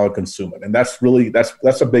 but also how I consume it. And that's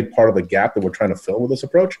a big part of the gap that we're trying to fill with this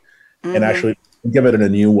approach, and actually give it in a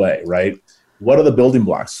new way, right? What are the building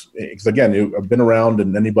blocks? Because again, I've been around,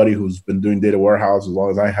 and anybody who's been doing data warehouse as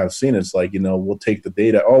long as I have seen, it's like, we'll take the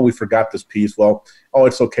data. Oh, we forgot this piece. Well,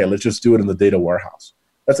 it's okay. Let's just do it in the data warehouse.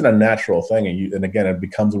 That's an unnatural thing. And again, it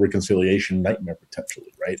becomes a reconciliation nightmare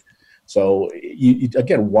potentially, right? So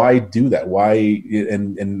again, why do that? Why?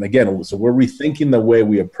 And again, so we're rethinking the way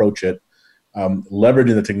we approach it,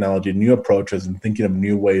 leveraging the technology, new approaches, and thinking of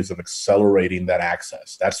new ways of accelerating that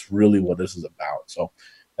access. That's really what this is about. So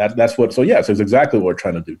it's exactly what we're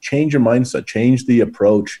trying to do. Change your mindset, change the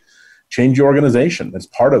approach, change your organization. It's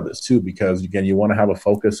part of this too, because again, you want to have a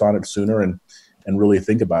focus on it sooner and really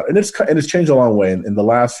think about it. And it's changed a long way. In the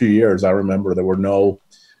last few years, I remember there were no,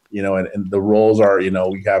 and the roles are,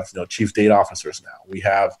 we have, chief data officers now. We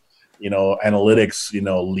have, analytics,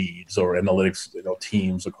 leads or analytics,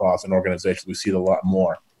 teams across an organization. We see it a lot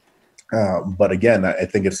more. But again, I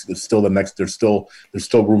think it's still there's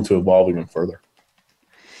still room to evolve even further.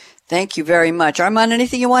 Thank you very much. Arman,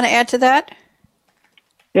 anything you want to add to that?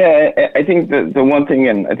 Yeah, I think the one thing,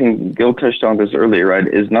 and I think Gil touched on this earlier, right,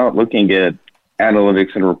 is not looking at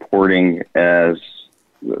analytics and reporting as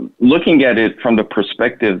looking at it from the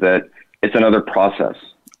perspective that it's another process,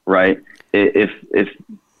 right? If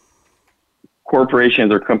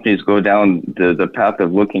corporations or companies go down the path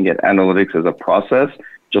of looking at analytics as a process,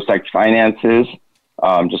 just like finances,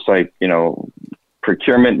 just like,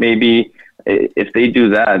 procurement maybe, if they do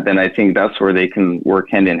that, then I think that's where they can work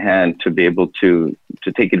hand in hand to be able to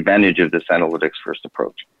take advantage of this analytics first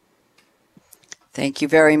approach. Thank you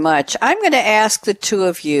very much. I'm going to ask the two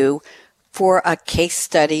of you for a case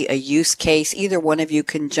study, a use case. Either one of you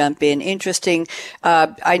can jump in. Interesting.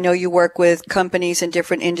 I know you work with companies in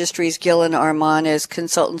different industries, Gil and Arman, as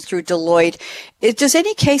consultants through Deloitte. Does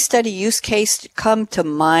any case study, use case come to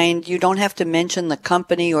mind? You don't have to mention the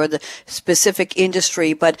company or the specific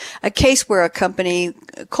industry, but a case where a company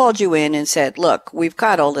called you in and said, look, we've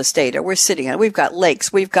got all this data. We're sitting on it. We've got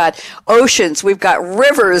lakes. We've got oceans. We've got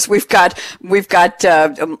rivers. We've got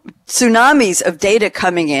tsunamis of data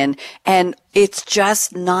coming in, and it's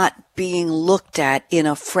just not being looked at in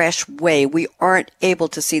a fresh way. We aren't able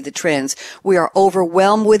to see the trends. We are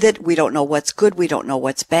overwhelmed with it. We don't know what's good. We don't know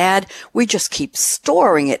what's bad. We just keep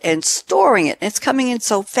storing it and storing it. It's coming in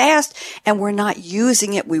so fast, and we're not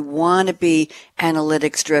using it. We want to be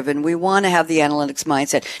analytics driven. We want to have the analytics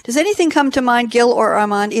mindset. Does anything come to mind, Gil or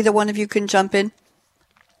Armand? Either one of you can jump in.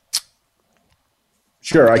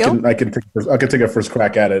 Sure, I can take a first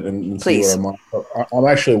crack at it and see where I'm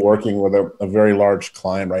actually working with a very large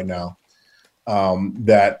client right now.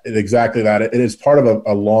 That exactly that it is part of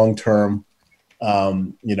a long term,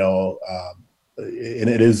 and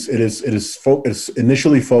it is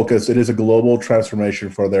initially focused. It is a global transformation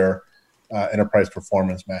for their enterprise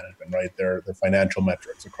performance management, right? Their financial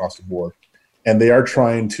metrics across the board. And they are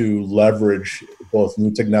trying to leverage both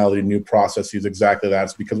new technology, new processes. Exactly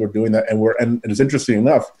that's because we're doing that, and it's interesting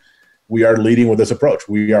enough, we are leading with this approach.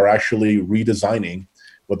 We are actually redesigning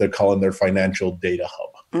what they're calling their financial data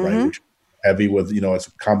hub, right? Which is heavy with it's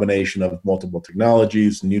a combination of multiple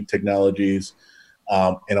technologies, new technologies,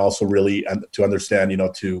 and also really to understand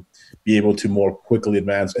to be able to more quickly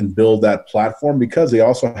advance and build that platform because they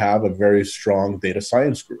also have a very strong data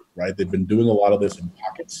science group, right? They've been doing a lot of this in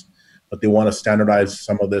pockets, but they want to standardize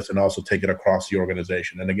some of this and also take it across the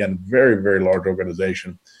organization. And again, very, very large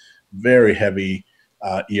organization, very heavy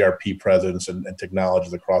ERP presence and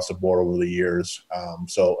technologies across the board over the years.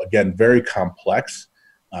 So again, very complex,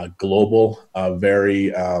 global,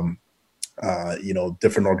 very,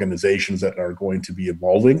 different organizations that are going to be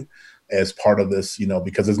evolving as part of this,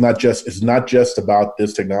 because it's not just about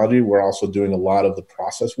this technology. We're also doing a lot of the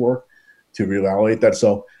process work to reevaluate that.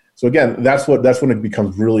 So again, that's when it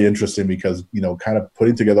becomes really interesting because, kind of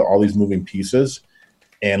putting together all these moving pieces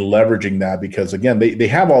and leveraging that because, again, they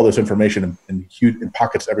have all this information in huge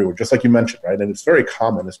pockets everywhere, just like you mentioned, right? And it's very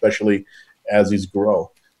common, especially as these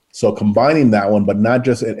grow. So combining that one, but not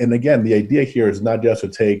just, and again, the idea here is not just to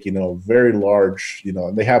take, very large,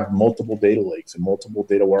 and they have multiple data lakes and multiple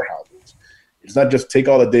data warehouses. It's not just take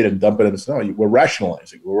all the data and dump it in. No, we're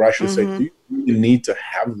rationalizing. We're actually saying, do you need to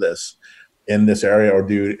have this in this area or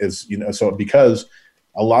so because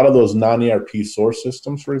a lot of those non-ERP source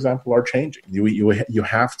systems, for example, are changing. You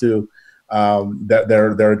have to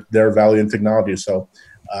that their value in technology. So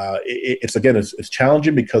it's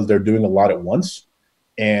challenging because they're doing a lot at once.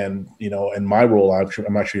 And in my role,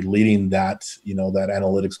 I'm actually leading that that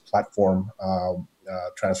analytics platform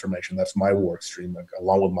transformation. That's my work stream,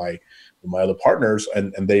 along with my other partners,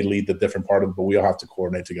 and they lead the different part of it. But we all have to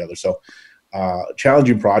coordinate together. So.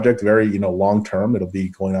 Challenging project, very long term. It'll be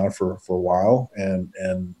going on for a while,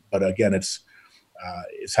 but again, it's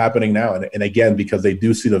happening now, and again because they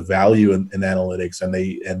do see the value in analytics, and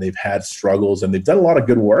they've had struggles, and they've done a lot of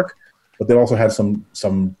good work, but they've also had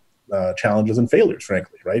some challenges and failures,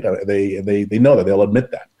 frankly, right? They know that, they'll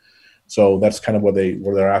admit that. So that's kind of where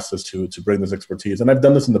they're asked us to bring this expertise, and I've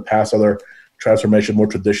done this in the past, other transformation, more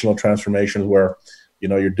traditional transformations where.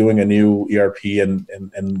 You're doing a new ERP and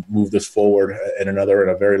move this forward in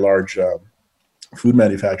a very large food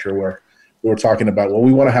manufacturer where we were talking about, well,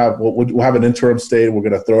 we want to have, we'll have an interim state, we're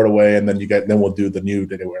going to throw it away, and then we'll do the new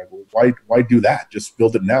data warehouse. Why do that? Just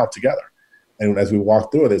build it now together. And as we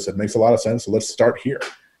walked through it makes a lot of sense. So let's start here.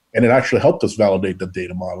 And it actually helped us validate the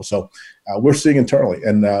data model. So we're seeing internally.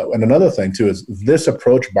 And another thing too is this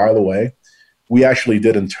approach, by the way, we actually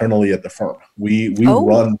did internally at the firm. We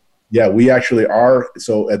actually are.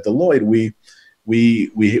 So at Deloitte, we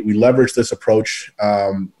leveraged this approach,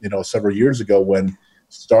 several years ago when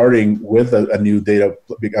starting with a new data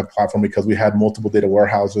platform, because we had multiple data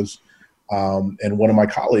warehouses. And one of my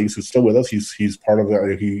colleagues who's still with us, he's part of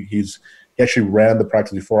he actually ran the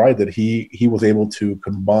practice before I did. He was able to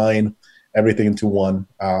combine everything into one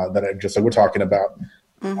that we're talking about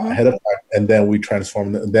ahead of time, and then we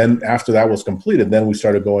transformed. And then after that was completed, then we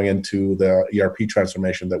started going into the ERP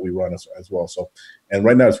transformation that we run as well. So, and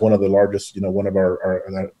right now it's one of the largest. One of our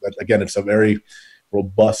again, it's a very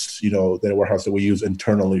robust data warehouse that we use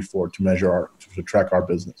internally to measure to track our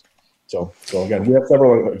business. So again, we have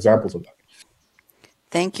several examples of that.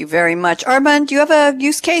 Thank you very much. Arman, do you have a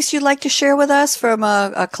use case you'd like to share with us from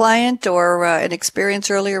a client or an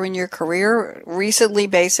experience earlier in your career, recently,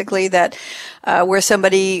 basically, that where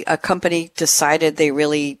a company decided they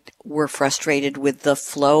really were frustrated with the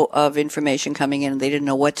flow of information coming in and they didn't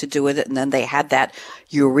know what to do with it, and then they had that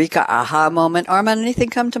eureka aha moment? Arman, anything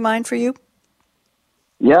come to mind for you?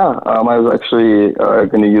 Yeah, I was actually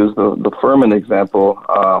going to use the Furman example.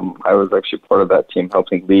 I was actually part of that team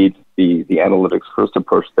helping lead the analytics first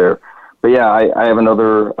approach there. But yeah, I have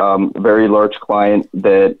another very large client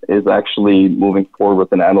that is actually moving forward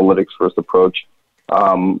with an analytics first approach.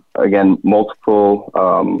 Again,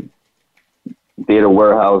 multiple data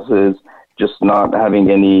warehouses, just not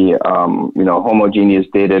having any homogeneous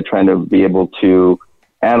data, trying to be able to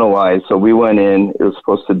analyze. So we went in, it was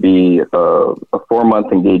supposed to be a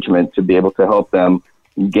 4-month engagement to be able to help them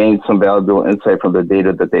gain some valuable insight from the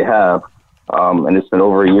data that they have. And it's been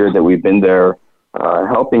over a year that we've been there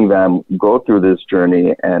helping them go through this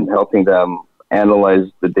journey and helping them analyze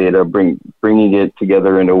the data, bringing it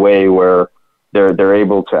together in a way where they're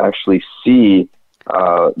able to actually see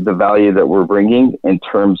the value that we're bringing in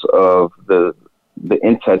terms of the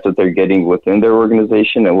insights that they're getting within their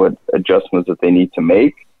organization and what adjustments that they need to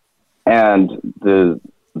make. And the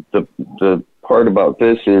part about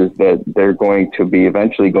this is that they're going to be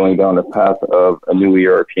eventually going down the path of a new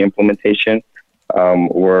ERP implementation,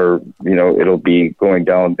 where it'll be going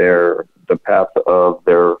down the path of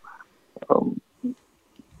their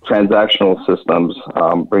transactional systems,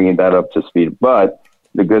 bringing that up to speed. But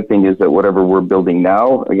the good thing is that whatever we're building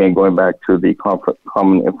now, again, going back to the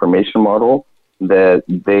common information model, that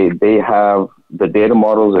they have the data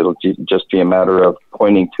models. It'll just be a matter of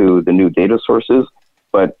pointing to the new data sources.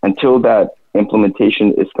 But until that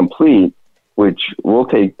implementation is complete, which will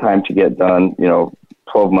take time to get done,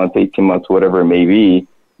 12 months, 18 months, whatever it may be,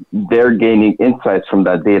 they're gaining insights from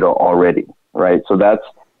that data already, right? So that's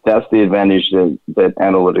the advantage that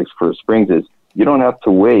analytics first brings is you don't have to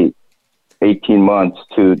wait 18 months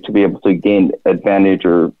to be able to gain advantage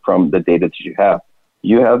from the data that you have.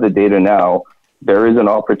 You have the data now. There is an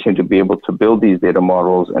opportunity to be able to build these data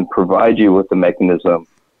models and provide you with the mechanism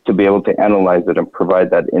to be able to analyze it and provide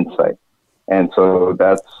that insight. And so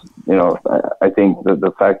that's, I think that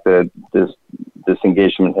the fact that this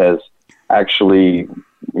engagement has actually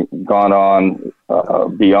gone on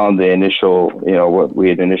beyond the initial, what we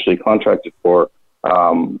had initially contracted for,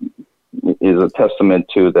 is a testament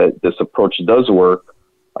to that this approach does work.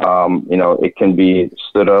 It can be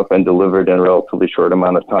stood up and delivered in a relatively short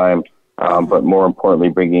amount of time. But more importantly,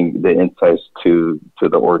 bringing the insights to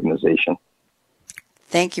the organization.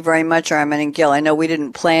 Thank you very much, Arman and Gil. I know we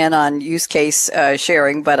didn't plan on use case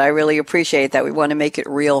sharing, but I really appreciate that. We want to make it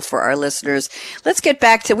real for our listeners. Let's get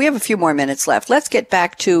back to, we have a few more minutes left. Let's get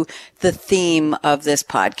back to the theme of this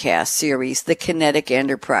podcast series, the Kinetic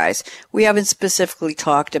Enterprise. We haven't specifically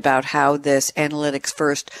talked about how this analytics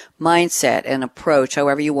first mindset and approach,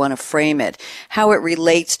 however you want to frame it, how it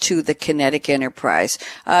relates to the Kinetic Enterprise.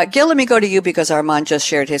 Gil, let me go to you because Arman just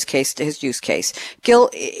shared his use case. Gil,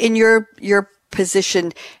 in your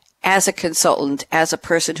position as a consultant, as a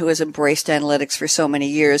person who has embraced analytics for so many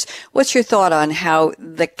years, what's your thought on how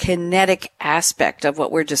the kinetic aspect of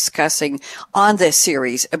what we're discussing on this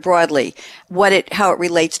series broadly, how it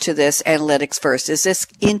relates to this analytics first? Is this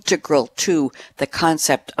integral to the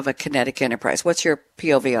concept of a kinetic enterprise? What's your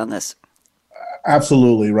POV on this?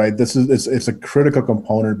 Absolutely, right. It's a critical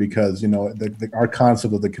component because our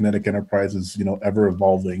concept of the kinetic enterprise is ever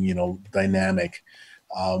evolving, dynamic.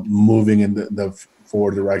 Moving in the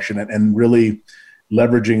forward direction and really,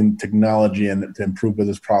 leveraging technology and to improve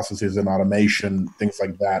business processes and automation, things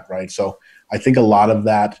like that, right? So I think a lot of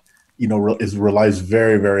that, relies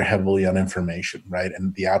very, very heavily on information, right?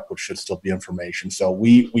 And the output should still be information. So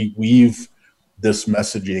we weave this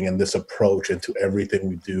messaging and this approach into everything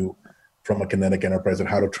we do from a Kinetic Enterprise and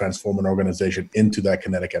how to transform an organization into that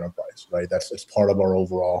Kinetic Enterprise, right? That's part of our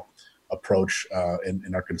overall approach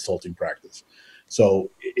in our consulting practice. So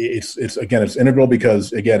it's integral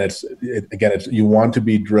because it's you want to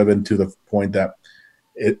be driven to the point that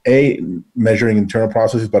measuring internal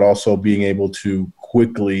processes, but also being able to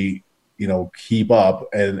quickly, keep up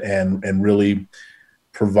and really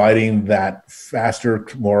providing that faster,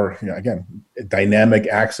 more, dynamic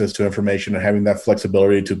access to information and having that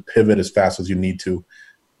flexibility to pivot as fast as you need to,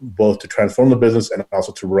 both to transform the business and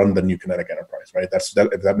also to run the new Kinetic Enterprise, right?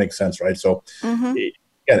 If that makes sense, right? So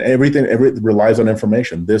everything relies on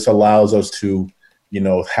information. This allows us to,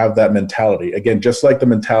 have that mentality. Again, just like the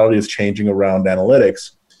mentality is changing around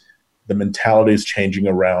analytics, the mentality is changing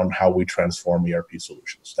around how we transform ERP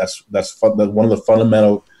solutions. That's one of the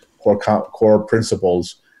fundamental core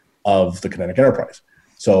principles of the Kinetic Enterprise.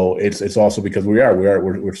 So it's also because we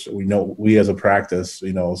know we as a practice,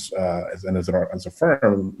 as a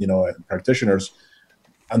firm, practitioners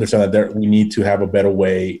understand that we need to have a better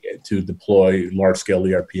way to deploy large scale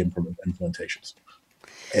ERP implementations.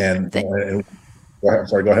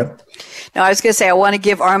 Go ahead. No, I was going to say, I want to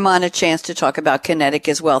give Arman a chance to talk about Kinetic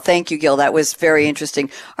as well. Thank you, Gil. That was very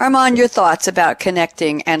interesting. Arman, your thoughts about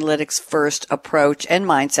connecting analytics first approach and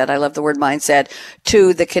mindset, I love the word mindset,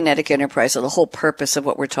 to the Kinetic Enterprise, so the whole purpose of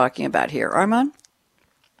what we're talking about here. Arman?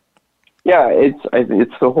 Yeah,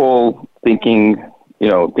 it's the whole thinking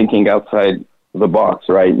outside the box,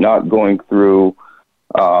 right? Not going through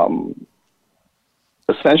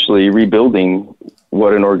essentially rebuilding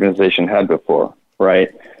what an organization had before,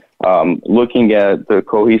 right? Looking at the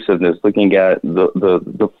cohesiveness, looking at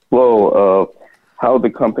the flow of how the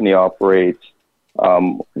company operates,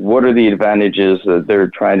 what are the advantages that they're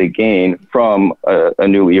trying to gain from a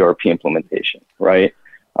new ERP implementation, right?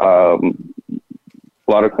 A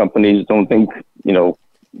lot of companies don't think,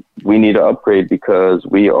 we need to upgrade because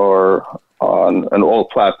we are on an old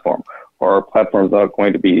platform or our platform is not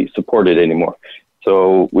going to be supported anymore.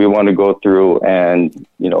 So we want to go through and,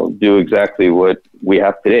 do exactly what we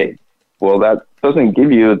have today. Well, that doesn't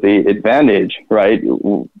give you the advantage, right?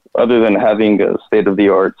 Other than having a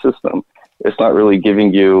state-of-the-art system, it's not really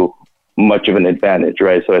giving you much of an advantage,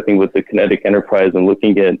 right? So I think with the Kinetic Enterprise and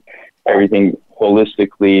looking at everything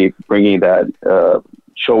holistically, bringing that,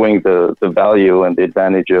 showing the value and the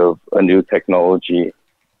advantage of a new technology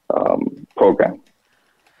program.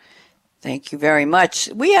 Thank you very much.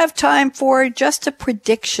 We have time for just a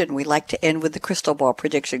prediction. We like to end with the crystal ball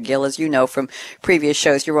prediction, Gil, as you know from previous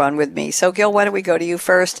shows you're on with me. So, Gil, why don't we go to you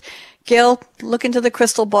first? Gil, look into the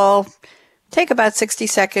crystal ball. Take about 60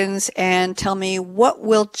 seconds and tell me what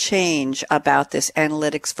will change about this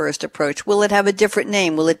analytics first approach. Will it have a different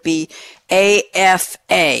name? Will it be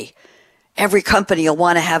AFA? Every company will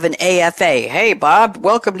want to have an AFA. Hey, Bob,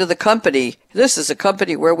 welcome to the company. This is a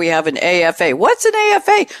company where we have an AFA. What's an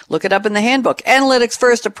AFA? Look it up in the handbook. Analytics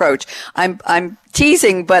first approach. I'm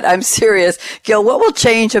teasing, but I'm serious. Gil, what will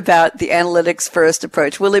change about the analytics first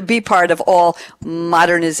approach? Will it be part of all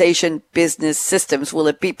modernization business systems? Will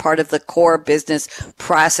it be part of the core business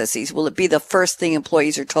processes? Will it be the first thing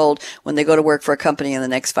employees are told when they go to work for a company in the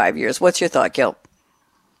next 5 years? What's your thought, Gil?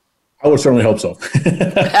 I would certainly hope so.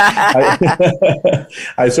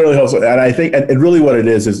 I certainly hope so. And I think, and really what it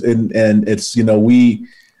is it's, and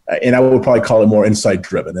I would probably call it more insight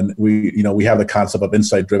driven. And we have the concept of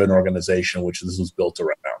insight driven organization, which this was built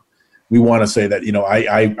around. We want to say that,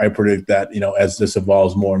 I predict that, as this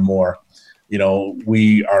evolves more and more,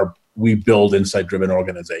 we build insight driven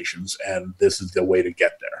organizations, and this is the way to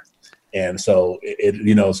get there. And so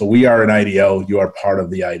so we are an IDO, you are part of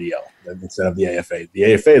the IDO instead of the AFA.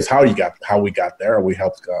 The AFA is how we got there, or we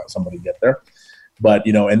helped somebody get there. But,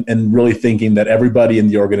 and really thinking that everybody in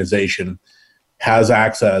the organization has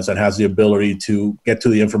access and has the ability to get to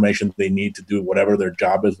the information they need to do whatever their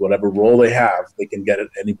job is, whatever role they have, they can get it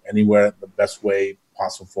anywhere the best way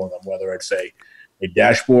possible for them, whether it's a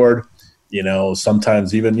dashboard,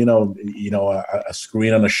 sometimes even, a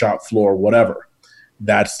screen on the shop floor, whatever.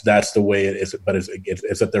 That's the way it is, but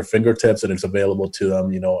it's at their fingertips and it's available to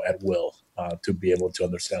them, at will, to be able to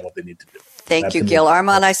understand what they need to do. Thank you, Gil.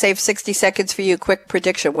 Arman, I saved 60 seconds for you. Quick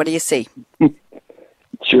prediction. What do you see?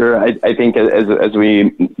 Sure. I think as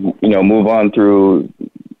we, move on through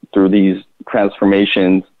these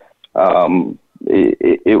transformations,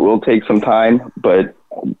 it will take some time, but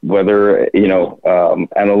whether,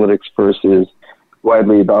 analytics first is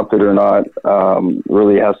widely adopted or not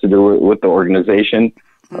really has to do with the organization.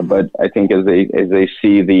 But I think as they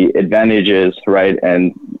see the advantages, right,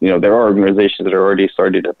 and there are organizations that are already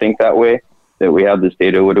starting to think that way. That we have this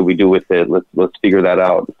data, what do we do with it? Let's figure that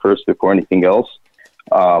out first before anything else.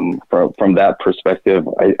 From that perspective,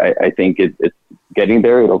 I think it's getting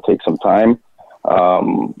there. It'll take some time,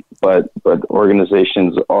 but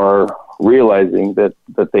organizations are realizing that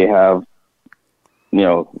they have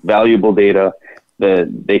valuable data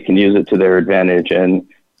that they can use it to their advantage, and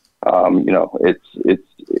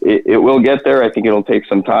it will get there. I think it'll take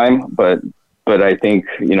some time, but I think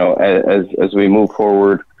as we move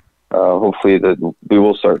forward, hopefully that we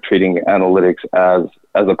will start treating analytics as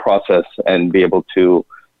a process and be able to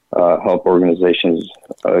help organizations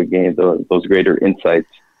gain those greater insights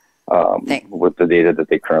with the data that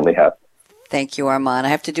they currently have. Thank you, Arman. I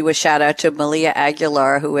have to do a shout out to Malia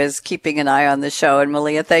Aguilar, who is keeping an eye on the show. And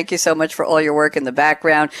Malia, thank you so much for all your work in the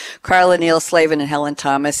background. Carla Neal Slavin and Helen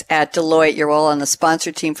Thomas at Deloitte. You're all on the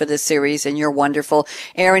sponsor team for this series, and you're wonderful.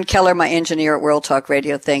 Aaron Keller, my engineer at World Talk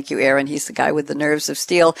Radio. Thank you, Aaron. He's the guy with the nerves of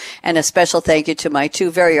steel. And a special thank you to my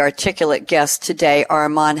two very articulate guests today,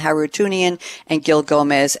 Arman Haroutunian and Gil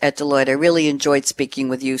Gomez at Deloitte. I really enjoyed speaking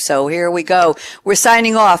with you. So here we go. We're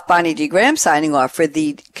signing off. Bonnie D. Graham signing off for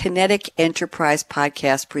the Kinetic Enterprise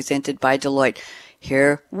podcast presented by Deloitte.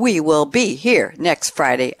 Here we will be here next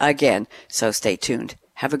Friday again. So stay tuned.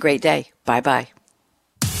 Have a great day. Bye-bye.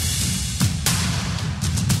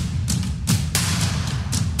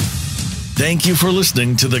 Thank you for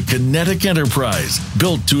listening to the Kinetic Enterprise,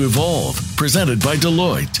 built to evolve, presented by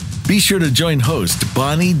Deloitte. Be sure to join host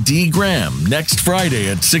Bonnie D. Graham next Friday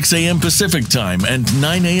at 6 a.m. Pacific Time and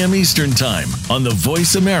 9 a.m. Eastern Time on the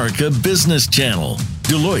Voice America Business Channel.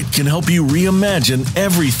 Deloitte can help you reimagine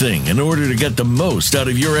everything in order to get the most out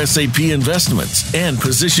of your SAP investments and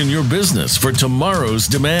position your business for tomorrow's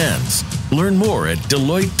demands. Learn more at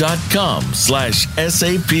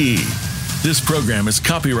Deloitte.com/SAP. This program is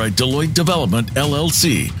copyright Deloitte Development,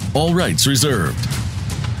 LLC. All rights reserved.